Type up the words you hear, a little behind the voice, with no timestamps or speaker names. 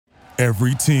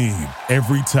Every team,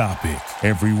 every topic,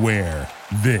 everywhere.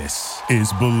 This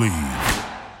is Believe.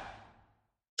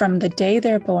 From the day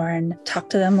they're born, talk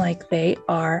to them like they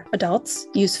are adults,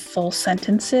 use full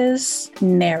sentences,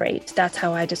 narrate. That's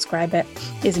how I describe it,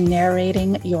 is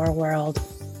narrating your world.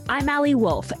 I'm Allie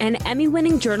Wolf, an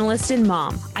Emmy-winning journalist and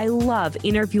mom. I love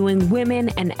interviewing women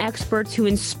and experts who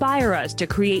inspire us to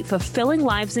create fulfilling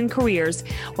lives and careers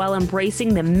while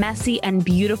embracing the messy and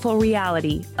beautiful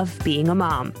reality of being a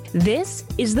mom. This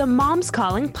is the Moms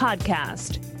Calling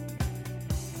podcast.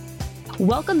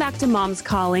 Welcome back to Moms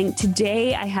Calling.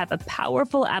 Today, I have a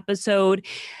powerful episode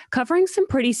covering some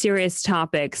pretty serious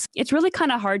topics. It's really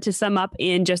kind of hard to sum up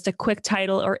in just a quick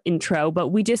title or intro, but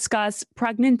we discuss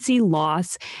pregnancy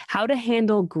loss, how to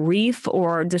handle grief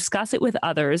or discuss it with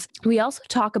others. We also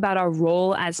talk about our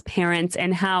role as parents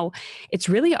and how it's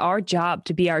really our job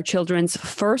to be our children's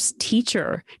first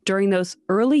teacher during those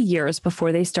early years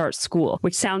before they start school,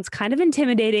 which sounds kind of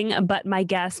intimidating, but my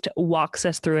guest walks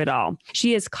us through it all.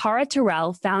 She is Cara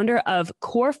Terrell, founder of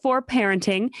Core 4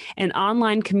 Parenting, an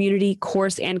online community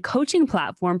course and coaching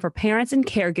platform for parents and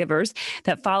caregivers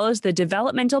that follows the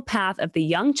developmental path of the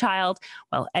young child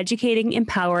while educating,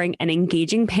 empowering, and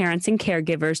engaging parents and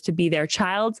caregivers to be their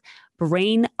child's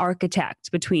brain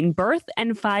architect between birth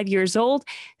and 5 years old,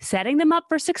 setting them up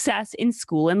for success in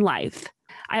school and life.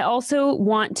 I also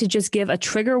want to just give a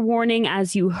trigger warning.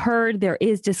 As you heard, there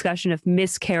is discussion of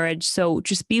miscarriage. So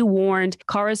just be warned.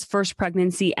 Cara's first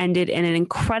pregnancy ended in an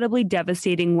incredibly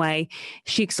devastating way.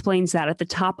 She explains that at the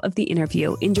top of the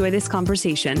interview. Enjoy this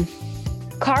conversation.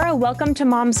 Cara, welcome to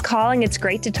Moms Calling. It's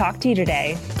great to talk to you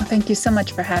today. Well, thank you so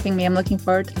much for having me. I'm looking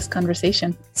forward to this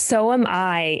conversation. So am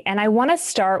I. And I want to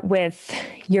start with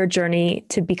your journey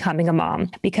to becoming a mom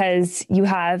because you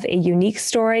have a unique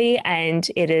story and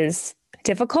it is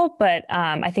difficult, but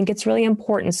I think it's really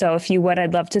important. So if you would,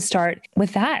 I'd love to start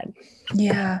with that.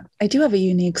 Yeah, I do have a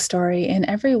unique story in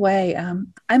every way.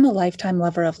 I'm a lifetime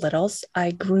lover of littles. I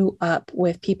grew up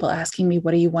with people asking me,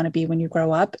 what do you want to be when you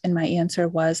grow up? And my answer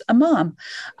was a mom.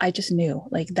 I just knew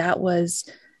like that was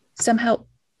somehow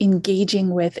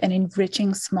engaging with and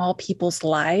enriching small people's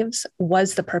lives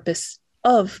was the purpose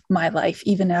of my life,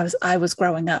 even as I was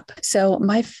growing up. So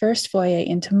my first foray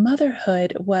into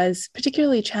motherhood was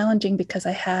particularly challenging because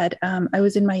I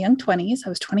was in my young 20s, I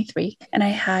was 23, and I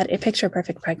had a picture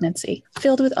perfect pregnancy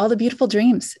filled with all the beautiful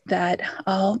dreams that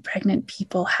all pregnant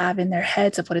people have in their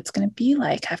heads of what it's going to be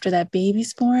like after that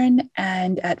baby's born.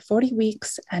 And at 40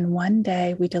 weeks and 1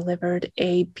 day, we delivered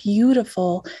a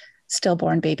beautiful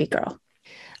stillborn baby girl.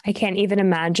 I can't even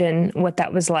imagine what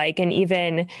that was like. And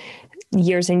even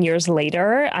years and years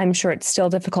later, I'm sure it's still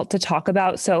difficult to talk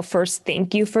about. So first,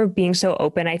 thank you for being so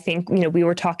open. I think, we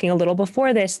were talking a little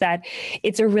before this, that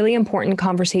it's a really important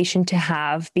conversation to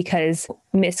have because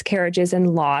miscarriages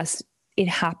and loss, it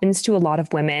happens to a lot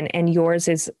of women, and yours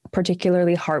is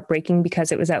particularly heartbreaking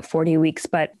because it was at 40 weeks.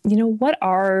 But, what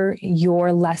are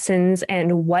your lessons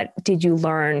and what did you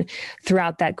learn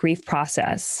throughout that grief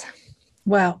process?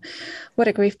 Wow, what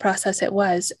a grief process it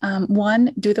was.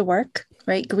 One, do the work,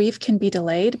 right? Grief can be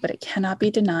delayed, but it cannot be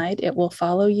denied. It will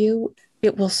follow you.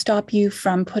 It will stop you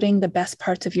from putting the best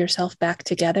parts of yourself back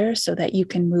together so that you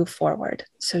can move forward.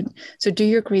 So do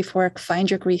your grief work, find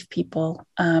your grief people.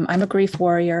 I'm a grief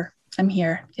warrior. I'm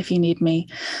here if you need me.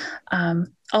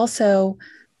 Also,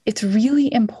 it's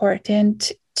really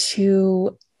important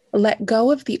to let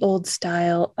go of the old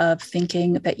style of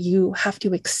thinking that you have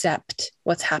to accept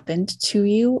what's happened to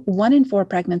you. 1 in 4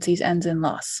 pregnancies ends in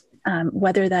loss,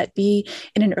 whether that be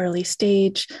in an early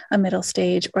stage, a middle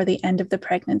stage, or the end of the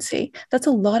pregnancy. That's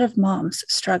a lot of moms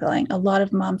struggling, a lot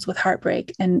of moms with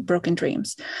heartbreak and broken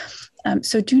dreams.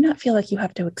 So do not feel like you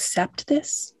have to accept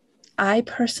this. I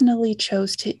personally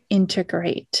chose to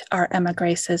integrate our Emma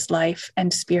Grace's life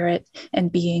and spirit and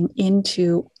being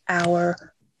into our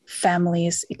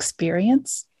family's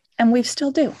experience. And we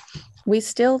still do. We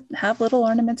still have little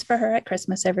ornaments for her at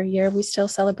Christmas every year. We still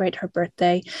celebrate her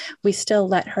birthday. We still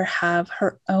let her have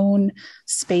her own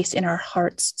space in our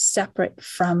hearts, separate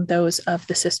from those of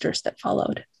the sisters that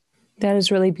followed. That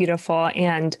is really beautiful.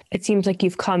 And it seems like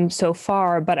you've come so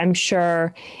far, but I'm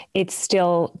sure it's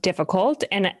still difficult.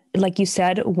 And like you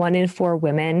said, 1 in 4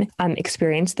 women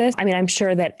experience this. I mean, I'm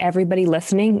sure that everybody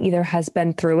listening either has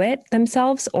been through it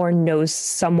themselves or knows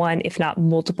someone, if not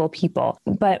multiple people.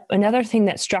 But another thing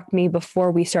that struck me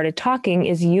before we started talking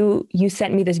is you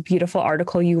sent me this beautiful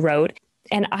article you wrote.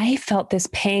 And I felt this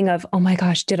pang of, oh my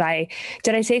gosh, did I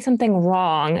say something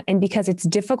wrong? And because it's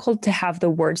difficult to have the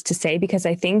words to say, because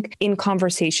I think in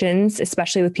conversations,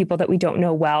 especially with people that we don't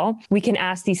know well, we can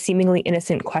ask these seemingly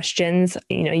innocent questions.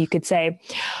 You could say,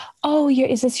 oh,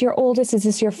 is this your oldest? Is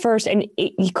this your first? And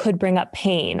you could bring up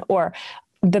pain. Or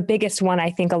the biggest one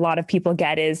I think a lot of people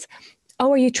get is,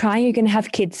 oh, are you trying? You're going to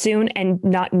have kids soon, and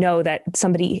not know that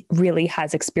somebody really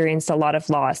has experienced a lot of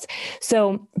loss.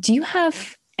 So do you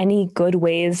have any good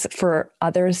ways for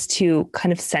others to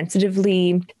kind of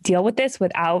sensitively deal with this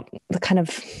without the kind of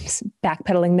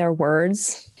backpedaling their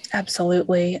words?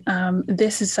 Absolutely.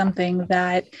 This is something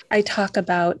that I talk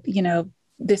about,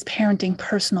 this parenting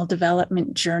personal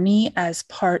development journey as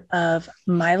part of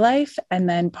my life, and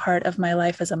then part of my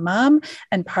life as a mom,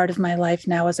 and part of my life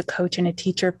now as a coach and a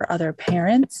teacher for other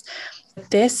parents.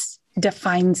 This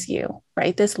defines you,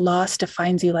 right? This loss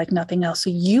defines you like nothing else. So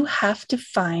you have to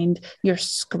find your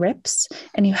scripts,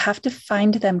 and you have to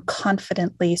find them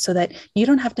confidently so that you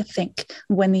don't have to think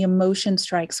when the emotion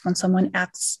strikes, when someone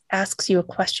asks you a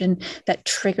question that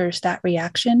triggers that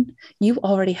reaction. You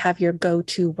already have your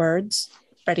go-to words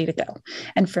ready to go.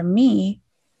 And for me,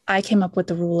 I came up with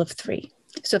the rule of 3.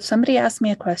 So if somebody asked me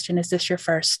a question, is this your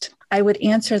first? I would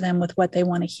answer them with what they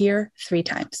want to hear 3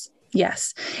 times.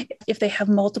 Yes. If they have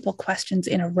multiple questions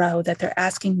in a row that they're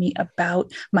asking me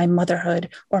about my motherhood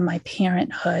or my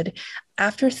parenthood,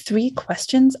 after 3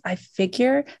 questions, I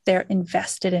figure they're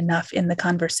invested enough in the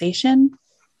conversation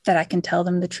that I can tell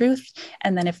them the truth.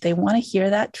 And then if they want to hear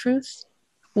that truth,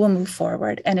 we'll move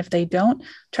forward. And if they don't,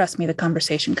 trust me, the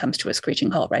conversation comes to a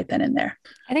screeching halt right then and there.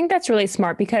 I think that's really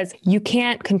smart, because you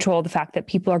can't control the fact that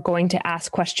people are going to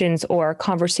ask questions, or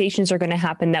conversations are going to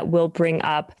happen that will bring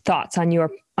up thoughts on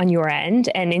your end.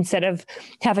 And instead of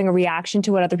having a reaction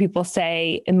to what other people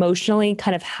say emotionally,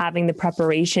 kind of having the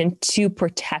preparation to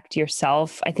protect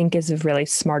yourself, I think is a really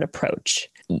smart approach.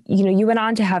 You went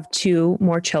on to have 2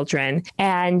 more children,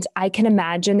 and I can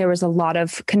imagine there was a lot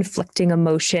of conflicting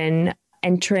emotion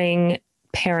entering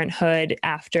parenthood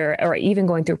after, or even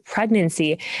going through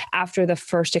pregnancy after the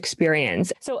first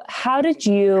experience. So how did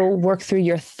you work through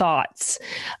your thoughts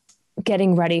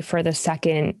getting ready for the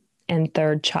second and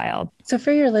third child? So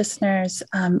for your listeners,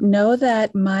 know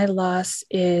that my loss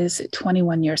is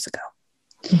 21 years ago.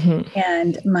 Mm-hmm.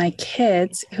 And my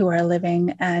kids who are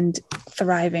living and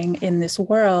thriving in this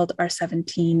world are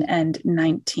 17 and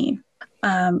 19.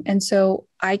 And so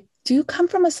I do come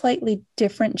from a slightly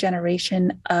different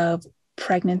generation of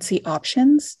pregnancy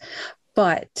options,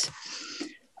 but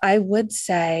I would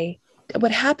say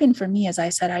what happened for me, as I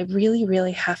said, I really,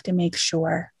 really have to make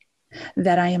sure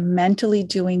that I am mentally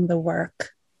doing the work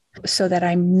so that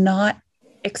I'm not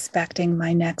expecting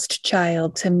my next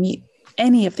child to meet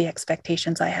any of the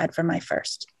expectations I had for my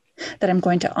first, that I'm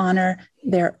going to honor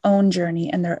their own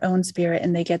journey and their own spirit,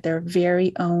 and they get their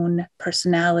very own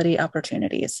personality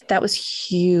opportunities. That was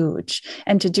huge.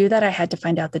 And to do that, I had to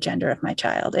find out the gender of my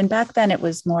child. And back then it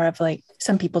was more of like,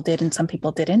 some people did and some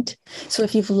people didn't. So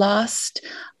if you've lost,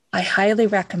 I highly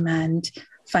recommend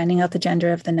finding out the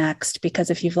gender of the next, because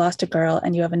if you've lost a girl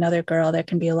and you have another girl, there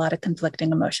can be a lot of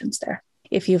conflicting emotions there.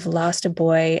 If you've lost a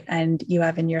boy and you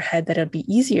have in your head that it'd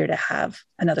be easier to have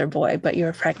another boy, but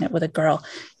you're pregnant with a girl,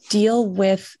 deal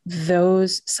with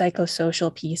those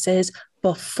psychosocial pieces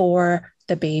before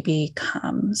the baby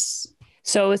comes.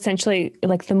 So essentially,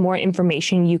 like, the more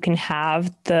information you can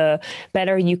have, the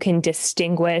better you can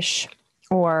distinguish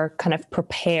or kind of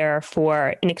prepare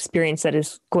for an experience that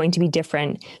is going to be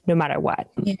different no matter what.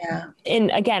 Yeah.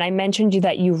 And again, I mentioned you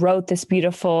that you wrote this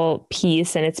beautiful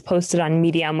piece, and it's posted on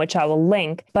Medium, which I will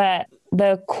link. But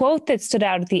the quote that stood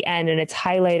out at the end, and it's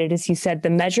highlighted, is you said, "The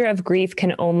measure of grief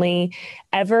can only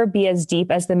ever be as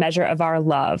deep as the measure of our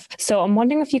love." So I'm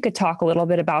wondering if you could talk a little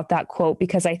bit about that quote,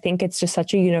 because I think it's just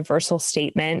such a universal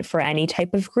statement for any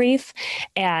type of grief,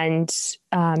 and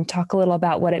talk a little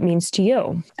about what it means to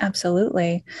you.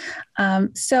 Absolutely.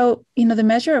 So, the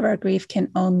measure of our grief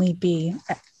can only be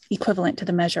equivalent to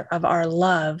the measure of our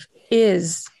love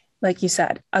is, like you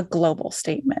said, a global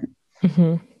statement.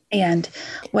 Mm-hmm. And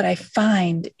what I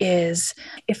find is,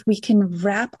 if we can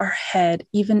wrap our head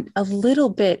even a little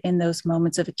bit in those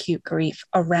moments of acute grief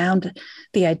around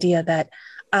the idea that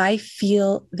I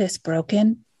feel this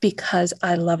broken because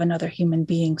I love another human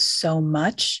being so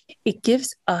much, it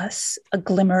gives us a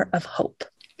glimmer of hope.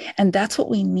 And that's what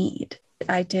we need.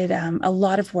 I did a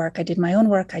lot of work. I did my own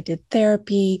work. I did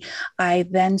therapy. I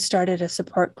then started a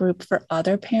support group for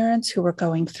other parents who were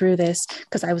going through this,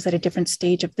 because I was at a different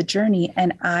stage of the journey,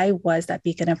 and I was that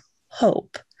beacon of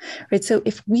hope, right? So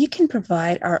if we can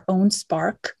provide our own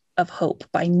spark of hope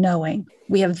by knowing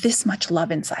we have this much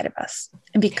love inside of us.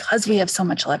 And because we have so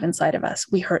much love inside of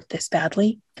us, we hurt this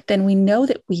badly, then we know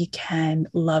that we can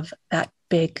love that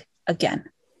big again.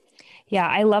 Yeah,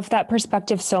 I love that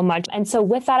perspective so much. And so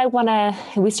with that,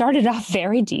 we started off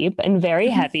very deep and very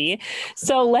heavy.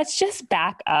 So let's just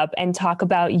back up and talk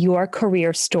about your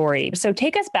career story. So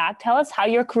take us back, tell us how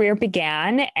your career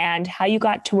began and how you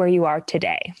got to where you are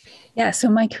today. Yeah, so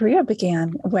my career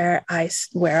began where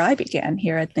I began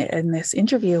here in this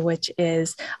interview, which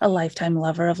is a lifetime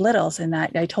lover of littles. And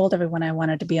that I told everyone I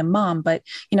wanted to be a mom, but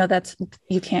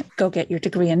you can't go get your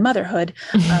degree in motherhood.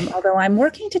 Although I'm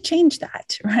working to change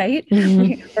that, right?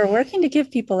 Mm-hmm. We're working to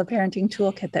give people a parenting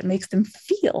toolkit that makes them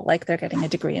feel like they're getting a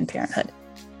degree in parenthood.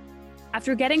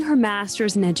 After getting her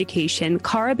master's in education,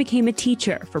 Cara became a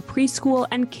teacher for preschool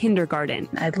and kindergarten.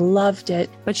 I loved it.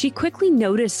 But she quickly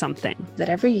noticed something. That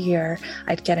every year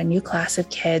I'd get a new class of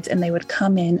kids and they would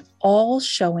come in all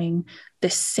showing the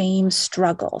same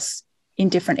struggles in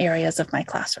different areas of my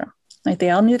classroom. Like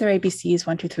they all knew their ABCs,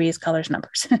 1, 2, 3s, colors,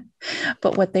 numbers.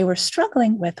 But what they were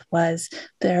struggling with was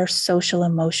their social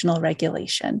emotional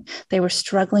regulation. They were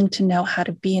struggling to know how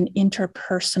to be an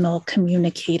interpersonal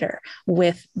communicator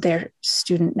with their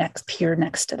peer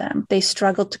next to them. They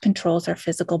struggled to control their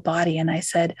physical body. And I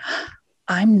said,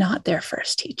 I'm not their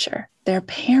first teacher. Their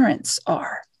parents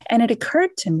are. And it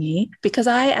occurred to me, because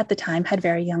I, at the time, had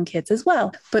very young kids as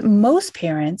well. But most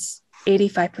parents,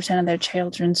 85% of their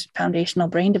children's foundational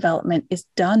brain development is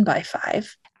done by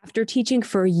 5. After teaching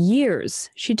for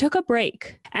years, she took a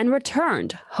break and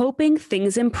returned, hoping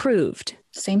things improved.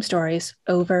 Same stories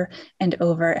over and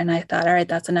over. And I thought, all right,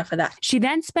 that's enough of that. She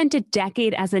then spent a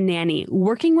decade as a nanny,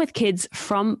 working with kids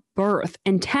from birth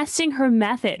and testing her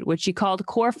method, which she called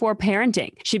Core 4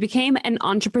 Parenting. She became an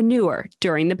entrepreneur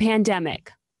during the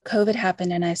pandemic. COVID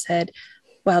happened and I said,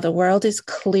 wow, the world is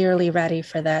clearly ready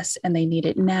for this and they need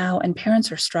it now. And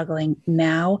parents are struggling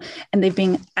now. And they're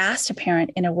being asked to parent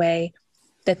in a way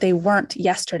that they weren't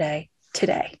yesterday,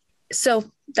 today. So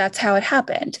that's how it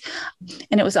happened.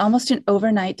 And it was almost an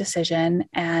overnight decision.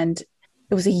 And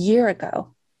it was a year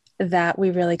ago that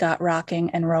we really got rocking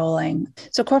and rolling.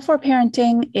 So Core 4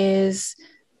 Parenting is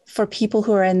for people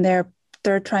who are in their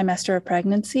 3rd trimester of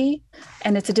pregnancy.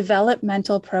 And it's a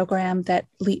developmental program that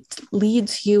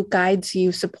leads you, guides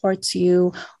you, supports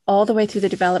you all the way through the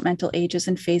developmental ages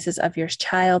and phases of your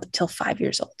child till 5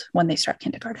 years old when they start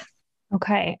kindergarten.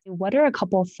 Okay. What are a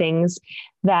couple of things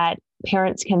that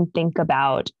parents can think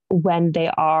about when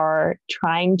they are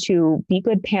trying to be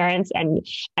good parents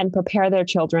and prepare their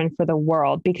children for the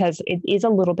world? Because it is a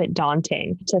little bit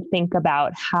daunting to think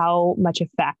about how much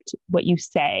effect what you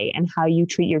say and how you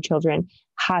treat your children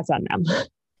has on them.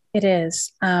 It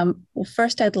is. Well,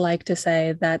 first, I'd like to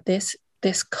say that this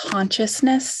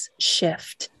consciousness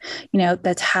shift,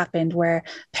 that's happened where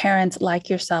parents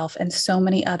like yourself and so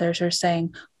many others are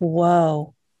saying,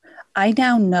 whoa, I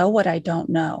now know what I don't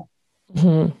know.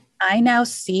 Mm-hmm. I now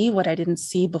see what I didn't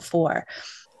see before,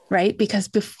 right? Because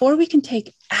before we can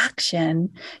take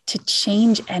action to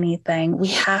change anything, we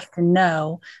have to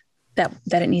know that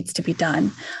it needs to be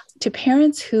done. To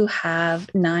parents who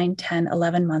have 9, 10,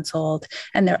 11 months old,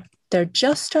 and they're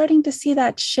just starting to see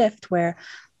that shift where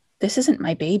this isn't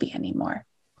my baby anymore.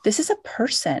 This is a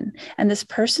person. And this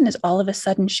person is all of a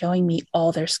sudden showing me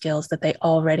all their skills that they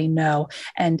already know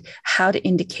and how to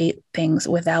indicate things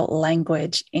without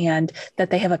language and that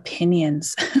they have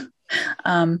opinions.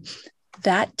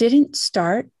 That didn't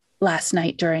start last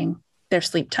night during their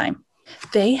sleep time.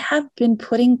 They have been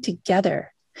putting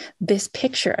together this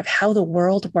picture of how the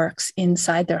world works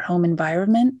inside their home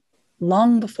environment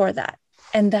long before that.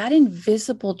 And that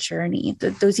invisible journey,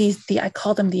 I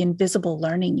call them the invisible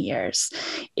learning years,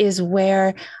 is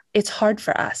where it's hard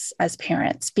for us as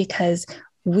parents because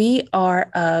we are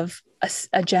of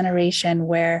a generation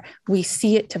where we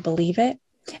see it to believe it.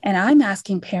 And I'm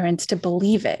asking parents to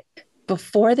believe it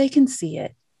before they can see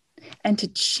it and to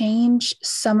change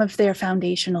some of their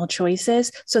foundational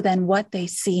choices. So then what they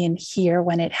see and hear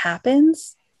when it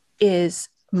happens is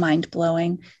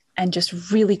mind-blowing and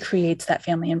just really creates that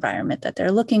family environment that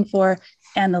they're looking for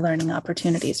and the learning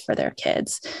opportunities for their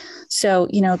kids. So,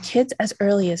 kids as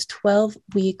early as 12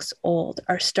 weeks old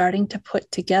are starting to put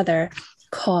together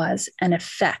cause and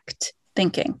effect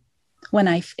thinking.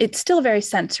 It's still very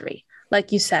sensory,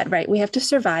 like you said, right? We have to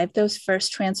survive those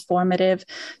first transformative,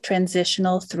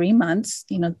 transitional 3 months.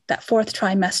 That 4th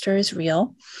trimester is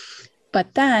real.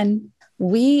 But then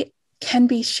we can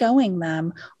be showing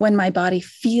them when my body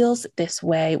feels this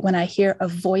way, when I hear a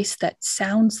voice that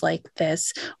sounds like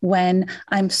this, when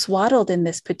I'm swaddled in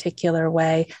this particular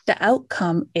way, the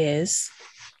outcome is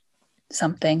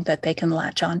something that they can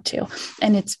latch onto.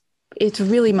 And it's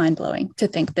really mind-blowing to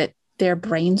think that their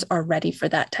brains are ready for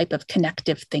that type of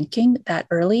connective thinking that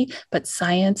early, but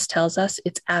science tells us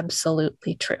it's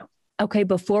absolutely true. Okay,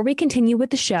 before we continue with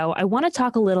the show, I want to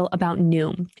talk a little about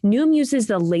Noom. Noom uses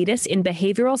the latest in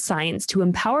behavioral science to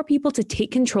empower people to take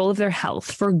control of their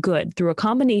health for good through a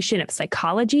combination of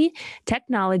psychology,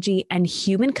 technology, and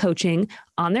human coaching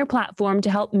on their platform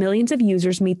to help millions of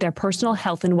users meet their personal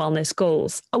health and wellness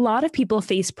goals. A lot of people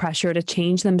face pressure to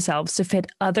change themselves to fit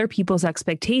other people's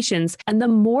expectations, and the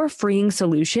more freeing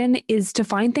solution is to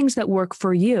find things that work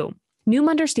for you.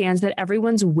 Noom understands that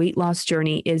everyone's weight loss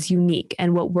journey is unique,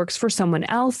 and what works for someone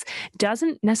else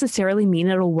doesn't necessarily mean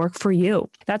it'll work for you.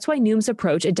 That's why Noom's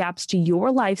approach adapts to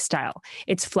your lifestyle.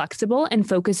 It's flexible and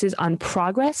focuses on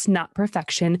progress, not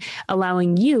perfection,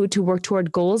 allowing you to work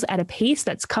toward goals at a pace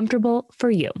that's comfortable for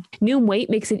you. Noom Weight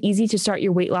makes it easy to start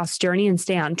your weight loss journey and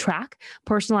stay on track.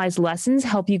 Personalized lessons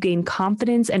help you gain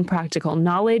confidence and practical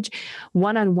knowledge.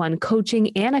 One-on-one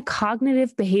coaching and a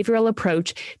cognitive behavioral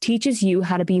approach teaches you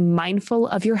how to be mindful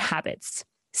of your habits.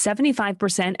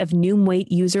 75% of Noom Weight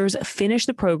users finish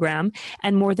the program,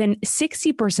 and more than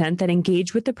 60% that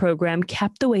engage with the program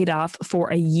kept the weight off for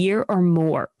a year or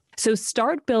more. So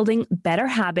start building better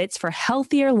habits for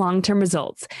healthier long-term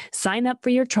results. Sign up for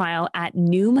your trial at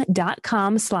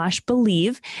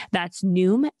Noom.com/believe. That's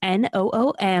Noom,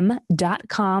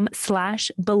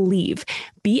 NOOM.com/believe.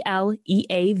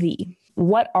 BLEAV.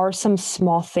 What are some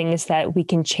small things that we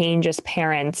can change as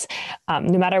parents,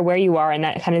 no matter where you are in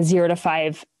that kind of 0 to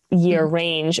 5 year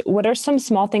range? What are some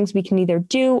small things we can either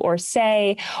do or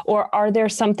say, or are there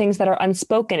some things that are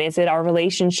unspoken? Is it our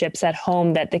relationships at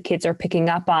home that the kids are picking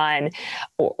up on,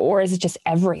 or is it just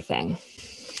everything?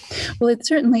 Well, it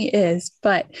certainly is,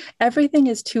 but everything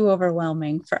is too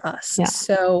overwhelming for us. Yeah.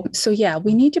 So yeah,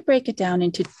 we need to break it down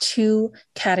into 2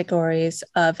 categories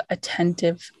of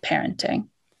attentive parenting.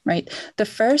 Right. The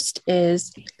first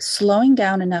is slowing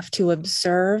down enough to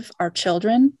observe our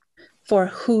children for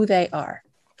who they are,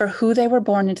 for who they were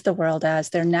born into the world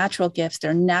as, their natural gifts,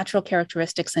 their natural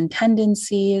characteristics and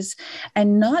tendencies,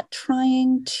 and not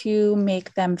trying to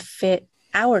make them fit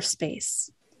our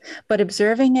space, but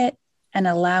observing it and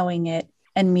allowing it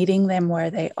and meeting them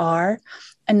where they are.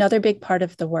 Another big part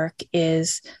of the work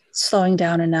is slowing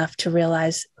down enough to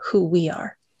realize who we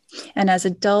are. And as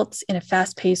adults in a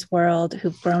fast-paced world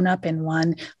who've grown up in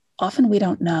one, often we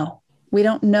don't know. We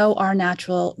don't know our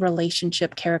natural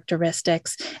relationship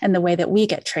characteristics and the way that we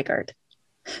get triggered.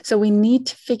 So we need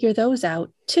to figure those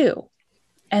out too.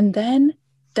 And then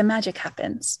the magic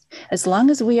happens. As long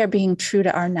as we are being true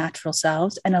to our natural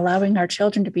selves and allowing our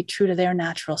children to be true to their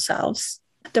natural selves,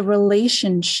 the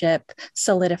relationship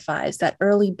solidifies, that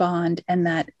early bond and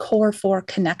that core 4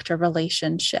 connector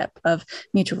relationship of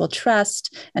mutual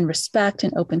trust and respect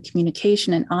and open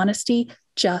communication and honesty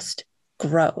just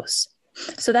grows.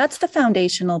 So that's the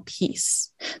foundational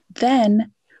piece.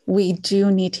 Then we do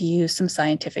need to use some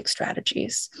scientific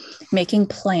strategies. Making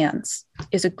plans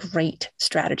is a great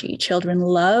strategy. Children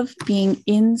love being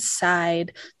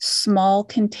inside small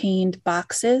contained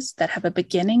boxes that have a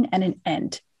beginning and an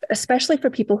end, especially for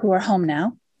people who are home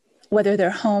now, whether they're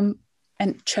home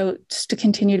and chose to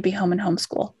continue to be home and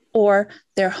homeschool, or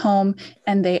they're home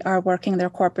and they are working their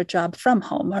corporate job from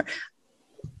home. Or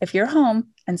if you're home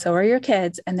and so are your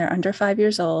kids and they're under 5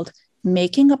 years old,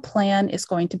 making a plan is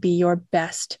going to be your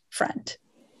best friend.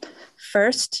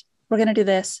 First, we're going to do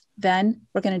this, then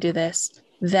we're going to do this,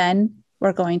 then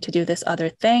we're going to do this other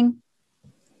thing.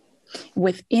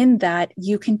 Within that,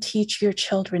 you can teach your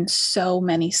children so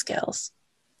many skills.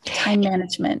 Time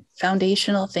management,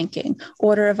 foundational thinking,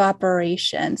 order of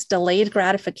operations, delayed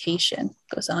gratification,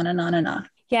 goes on and on and on.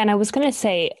 Yeah. And I was going to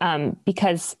say,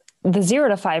 because the 0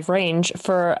 to 5 range,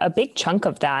 for a big chunk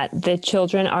of that, the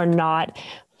children are not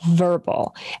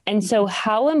verbal. And so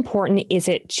how important is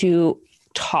it to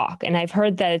talk? And I've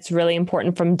heard that it's really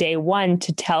important from day one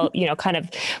to tell, kind of,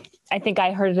 I think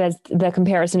I heard it as the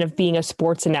comparison of being a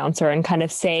sports announcer and kind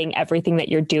of saying everything that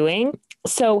you're doing.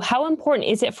 So how important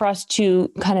is it for us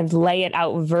to kind of lay it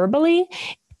out verbally?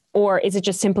 Or is it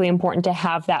just simply important to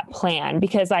have that plan?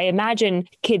 Because I imagine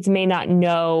kids may not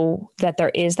know that there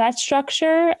is that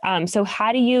structure. So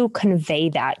how do you convey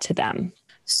that to them?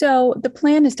 So the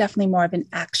plan is definitely more of an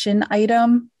action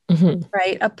item,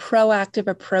 right? A proactive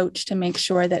approach to make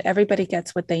sure that everybody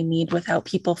gets what they need without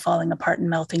people falling apart and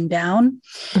melting down.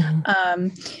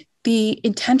 The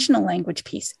intentional language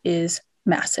piece is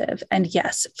massive. And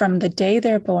yes, from the day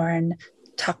they're born,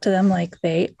 talk to them like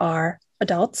they are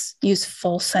adults use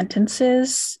full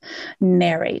sentences.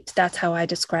 Narrate. That's how I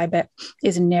describe it,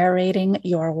 is narrating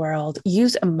your world.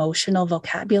 Use emotional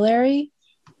vocabulary,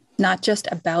 not just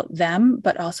about them,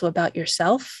 but also about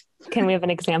yourself. Can we have an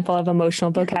example of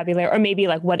emotional vocabulary, or maybe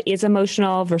like what is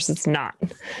emotional versus not?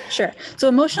 Sure. So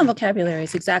emotional vocabulary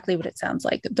is exactly what it sounds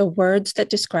like, the words that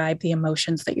describe the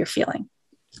emotions that you're feeling.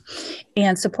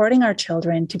 And supporting our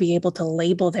children to be able to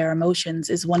label their emotions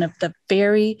is one of the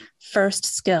very first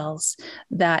skills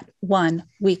that, one,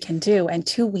 we can do, and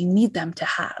two, we need them to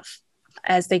have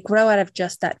as they grow out of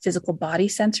just that physical body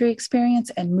sensory experience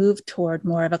and move toward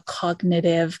more of a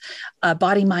cognitive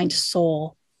body, mind,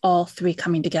 soul, all three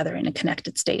coming together in a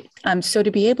connected state. So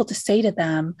to be able to say to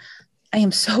them, I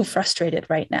am so frustrated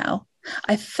right now.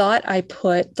 I thought I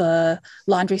put the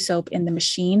laundry soap in the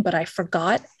machine, but I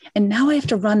forgot. And now I have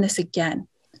to run this again,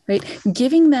 right?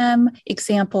 Giving them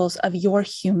examples of your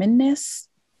humanness.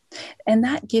 And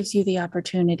that gives you the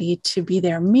opportunity to be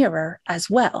their mirror as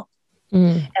well.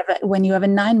 When you have a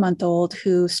 9-month-old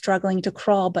who's struggling to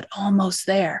crawl, but almost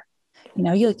there,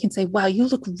 you can say, wow, you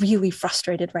look really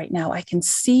frustrated right now. I can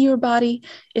see your body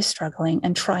is struggling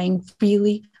and trying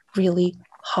really, really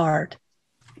hard.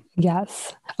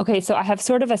 Yes. Okay. So I have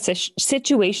sort of a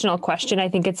situational question. I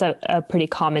think it's a pretty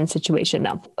common situation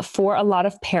though. For a lot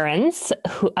of parents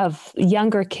of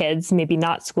younger kids, maybe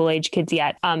not school age kids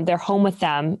yet, they're home with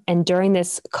them. And during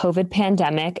this COVID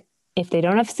pandemic, if they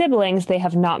don't have siblings, they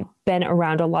have not been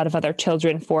around a lot of other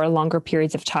children for longer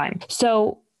periods of time.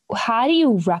 So how do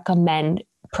you recommend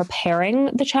preparing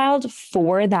the child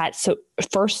for that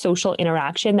first social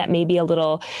interaction that may be a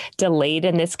little delayed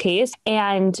in this case,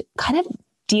 and kind of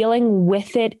dealing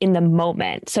with it in the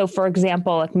moment? So for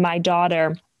example, like my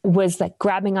daughter was like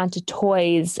grabbing onto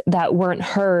toys that weren't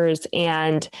hers,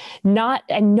 and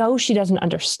I know she doesn't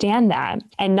understand that,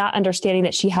 and not understanding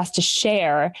that she has to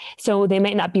share. So they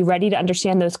might not be ready to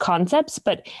understand those concepts,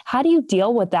 but how do you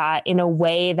deal with that in a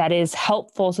way that is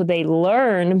helpful so they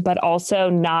learn, but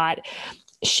also not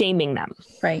shaming them?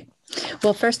 Right.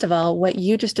 Well, first of all, what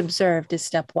you just observed is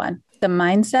step one, the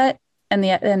mindset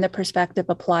and the perspective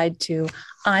applied to,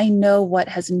 I know what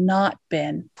has not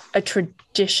been a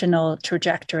traditional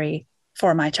trajectory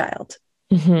for my child,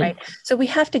 right? So we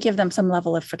have to give them some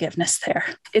level of forgiveness there.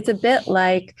 It's a bit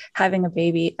like having a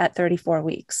baby at 34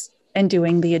 weeks and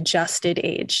doing the adjusted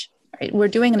age, right? We're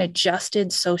doing an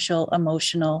adjusted social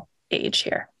emotional age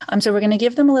here. So we're going to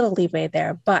give them a little leeway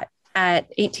there, but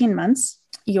at 18 months,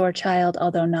 your child,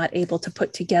 although not able to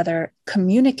put together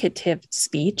communicative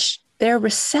speech, their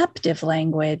receptive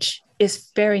language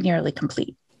is very nearly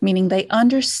complete, meaning they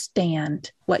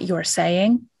understand what you're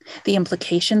saying, the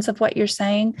implications of what you're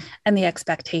saying, and the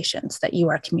expectations that you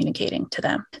are communicating to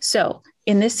them. So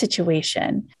in this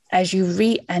situation, as you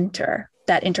re-enter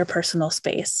that interpersonal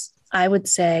space, I would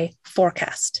say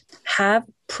forecast. Have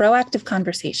proactive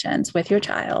conversations with your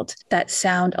child that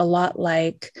sound a lot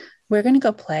like, we're going to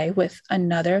go play with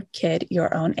another kid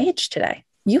your own age today.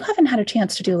 You haven't had a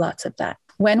chance to do lots of that.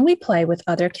 When we play with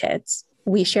other kids,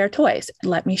 we share toys.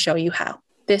 Let me show you how.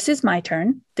 This is my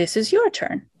turn. This is your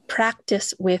turn.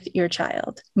 Practice with your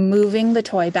child, moving the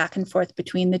toy back and forth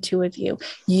between the two of you.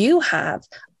 You have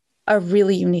a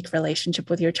really unique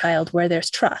relationship with your child where there's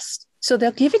trust. So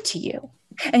they'll give it to you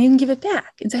and you can give it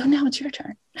back and say, oh, now it's your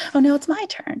turn. Oh, now it's my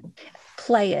turn.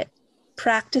 Play it,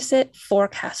 practice it,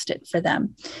 forecast it for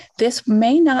them. This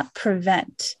may not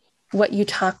prevent what you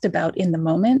talked about in the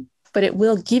moment, but it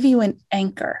will give you an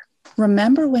anchor.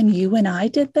 Remember when you and I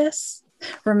did this?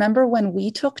 Remember when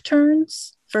we took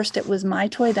turns? First it was my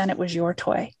toy, then it was your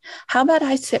toy. How about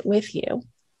I sit with you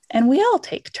and we all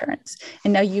take turns?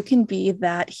 And now you can be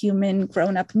that human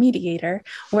grown-up mediator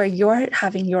where you're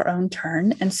having your own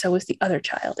turn, and so is the other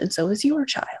child, and so is your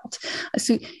child.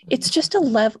 So it's just a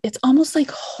level, it's almost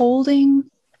like holding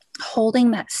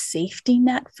that safety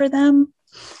net for them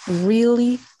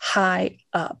really high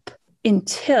up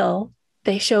until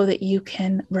they show that you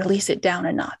can release it down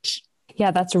a notch.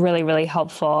 Yeah, that's really, really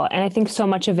helpful. And I think so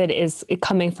much of it is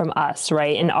coming from us,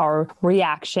 right? And our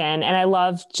reaction. And I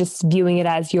love just viewing it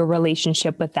as your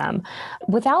relationship with them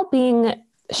without being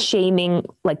shaming,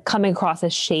 like coming across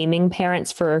as shaming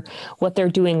parents for what they're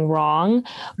doing wrong.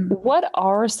 What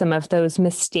are some of those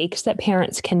mistakes that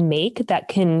parents can make that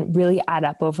can really add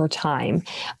up over time,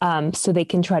 so they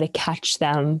can try to catch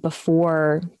them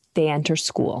before they enter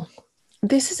school?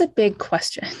 This is a big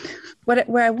question.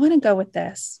 Where I want to go with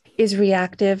this is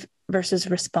reactive versus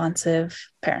responsive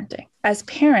parenting. As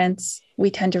parents, we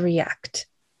tend to react.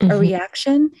 A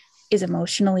reaction is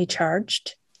emotionally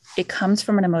charged. It comes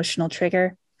from an emotional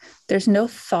trigger. There's no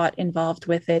thought involved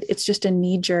with it. It's just a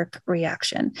knee-jerk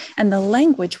reaction. And the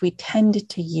language we tend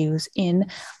to use in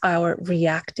our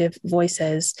reactive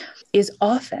voices is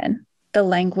often the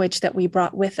language that we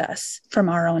brought with us from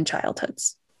our own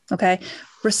childhoods. Okay.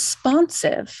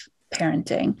 Responsive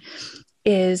parenting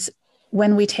is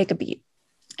when we take a beat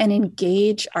and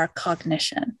engage our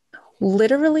cognition,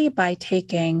 literally by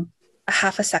taking a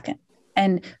half a second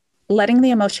and letting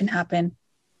the emotion happen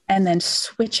and then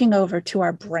switching over to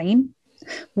our brain.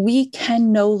 We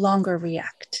can no longer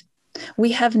react.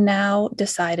 We have now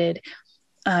decided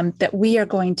that we are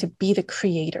going to be the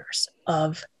creators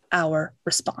of our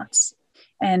response.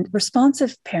 And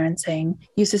responsive parenting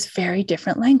uses very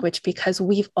different language because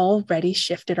we've already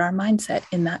shifted our mindset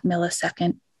in that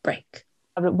millisecond break.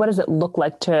 What does it look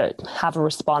like to have a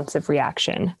responsive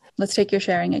reaction? Let's take your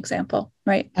sharing example,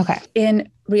 right? Okay.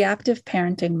 In reactive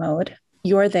parenting mode,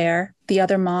 you're there, the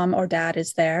other mom or dad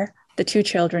is there, the two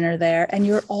children are there, and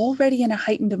you're already in a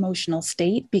heightened emotional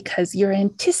state because you're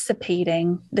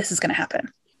anticipating this is going to happen.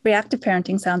 Reactive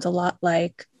parenting sounds a lot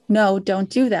like, no, don't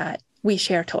do that. We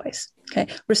share toys. Okay.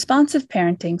 Responsive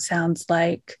parenting sounds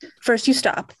like first you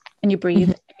stop and you breathe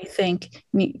and you think,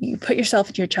 and you put yourself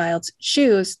in your child's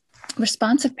shoes.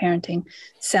 Responsive parenting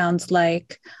sounds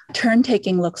like turn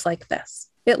taking looks like this.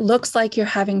 It looks like you're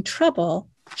having trouble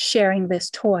sharing this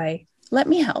toy. Let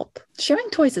me help. Sharing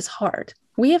toys is hard.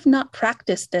 We have not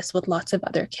practiced this with lots of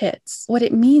other kids. What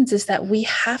it means is that we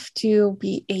have to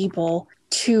be able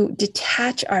to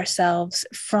detach ourselves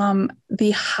from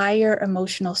the higher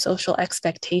emotional social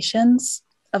expectations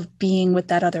of being with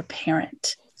that other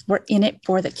parent. We're in it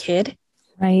for the kid.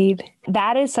 Right.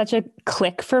 That is such a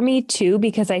click for me too,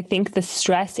 because I think the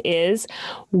stress is,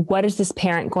 what is this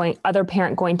other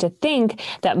parent going to think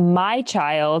that my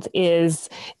child is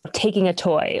taking a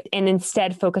toy, and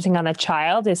instead focusing on the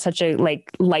child is such a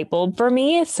light bulb for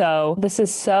me. So this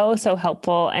is so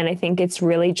helpful. And I think it's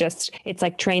really it's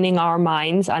like training our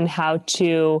minds on how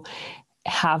to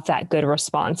have that good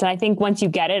response. And I think once you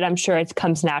get it, I'm sure it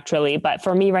comes naturally. But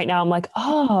for me right now, I'm like,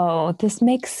 oh, this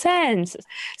makes sense.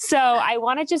 So I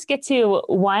want to just get to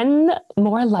one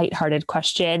more lighthearted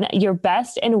question. Your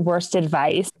best and worst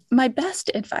advice. My best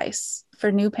advice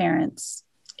for new parents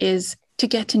is to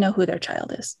get to know who their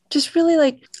child is. Just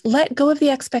really let go of the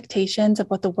expectations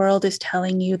of what the world is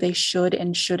telling you they should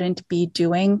and shouldn't be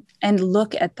doing, and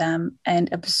look at them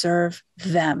and observe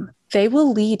them. They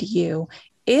will lead you.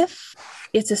 If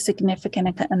it's a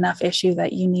significant enough issue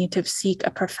that you need to seek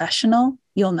a professional,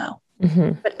 you'll know.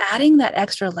 Mm-hmm. But adding that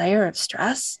extra layer of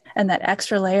stress and that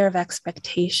extra layer of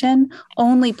expectation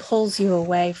only pulls you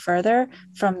away further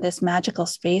from this magical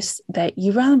space that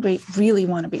you really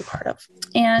want to be part of.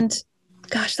 And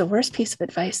gosh, the worst piece of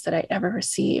advice that I ever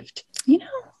received,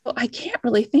 I can't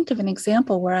really think of an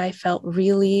example where I felt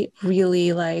really,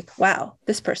 really like, wow,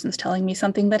 this person's telling me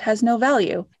something that has no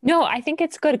value. No, I think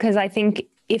it's good because I think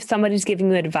if somebody's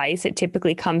giving you advice, it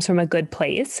typically comes from a good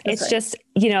place. That's it's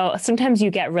right. Just, sometimes you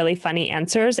get really funny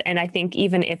answers. And I think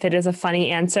even if it is a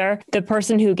funny answer, the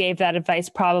person who gave that advice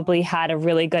probably had a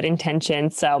really good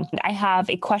intention. So I have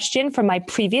a question from my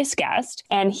previous guest,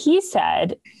 and he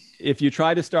said, if you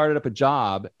try to start up a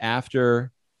job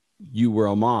after you were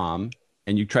a mom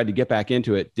and you tried to get back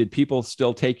into it, did people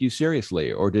still take you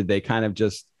seriously, or did they kind of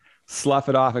just slough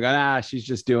it off and go, she's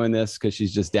just doing this because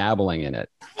she's just dabbling in it?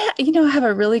 Yeah, I have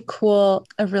a really cool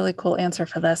answer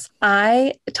for this.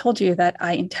 I told you that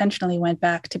I intentionally went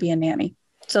back to be a nanny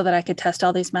so that I could test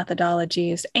all these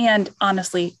methodologies and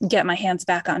honestly get my hands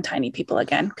back on tiny people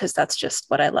again, because that's just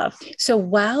what I love. So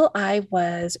while I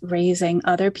was raising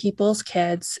other people's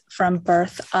kids from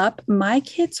birth up, my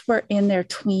kids were in their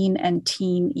tween and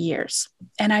teen years.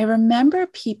 And I remember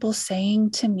people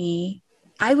saying to me,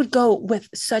 I would go with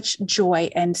such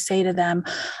joy and say to them,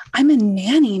 I'm a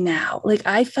nanny now.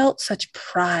 I felt such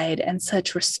pride and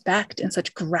such respect and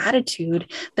such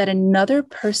gratitude that another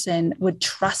person would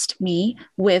trust me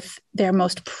with their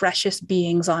most precious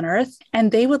beings on earth.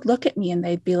 And they would look at me and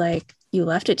they'd be like, you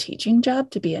left a teaching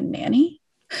job to be a nanny?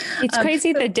 It's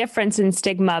crazy the difference in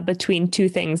stigma between two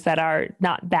things that are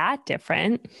not that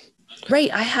different. Right.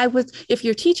 If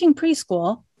you're teaching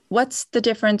preschool, what's the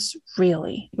difference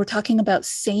really? We're talking about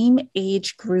same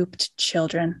age grouped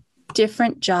children,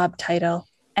 different job title,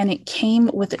 and it came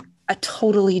with a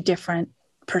totally different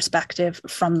perspective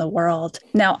from the world.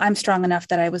 Now, I'm strong enough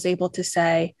that I was able to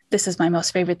say, this is my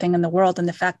most favorite thing in the world. And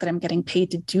the fact that I'm getting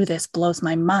paid to do this blows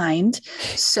my mind.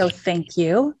 So thank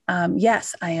you.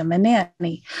 Yes, I am a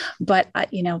nanny. But,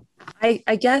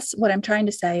 I guess what I'm trying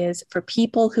to say is for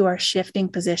people who are shifting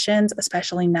positions,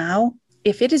 especially now,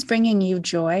 if it is bringing you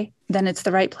joy, then it's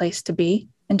the right place to be,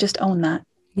 and just own that.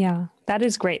 Yeah, that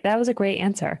is great. That was a great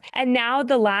answer. And now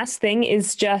the last thing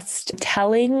is just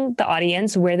telling the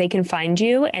audience where they can find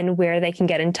you and where they can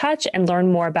get in touch and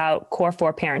learn more about Core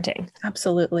 4 Parenting.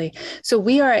 Absolutely. So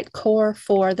we are at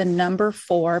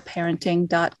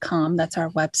core4parenting.com. That's our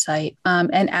website.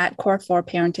 And at Core 4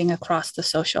 Parenting across the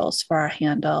socials for our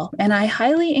handle. And I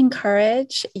highly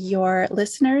encourage your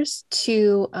listeners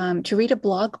to read a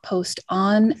blog post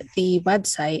on the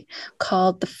website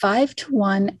called The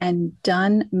 5-to-1 and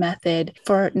Done Method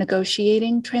for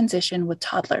Negotiating Transition with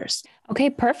Toddlers.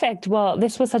 Okay, perfect. Well,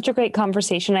 this was such a great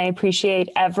conversation. I appreciate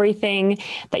everything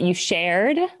that you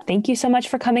shared. Thank you so much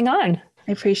for coming on.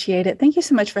 I appreciate it. Thank you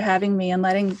so much for having me and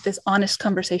letting this honest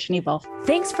conversation evolve.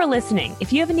 Thanks for listening.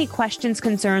 If you have any questions,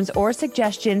 concerns, or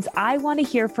suggestions, I want to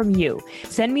hear from you.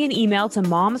 Send me an email to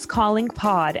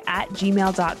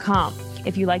momscallingpod@gmail.com.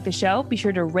 If you like the show, be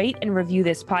sure to rate and review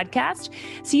this podcast.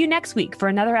 See you next week for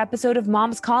another episode of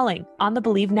Moms Calling on the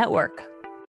Believe Network.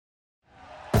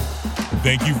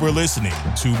 Thank you for listening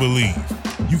to Believe.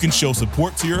 You can show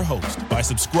support to your host by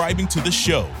subscribing to the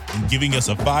show and giving us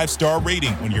a 5-star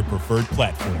rating on your preferred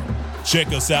platform. Check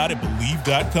us out at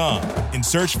Believe.com and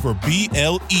search for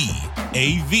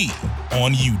BLEAV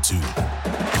on YouTube.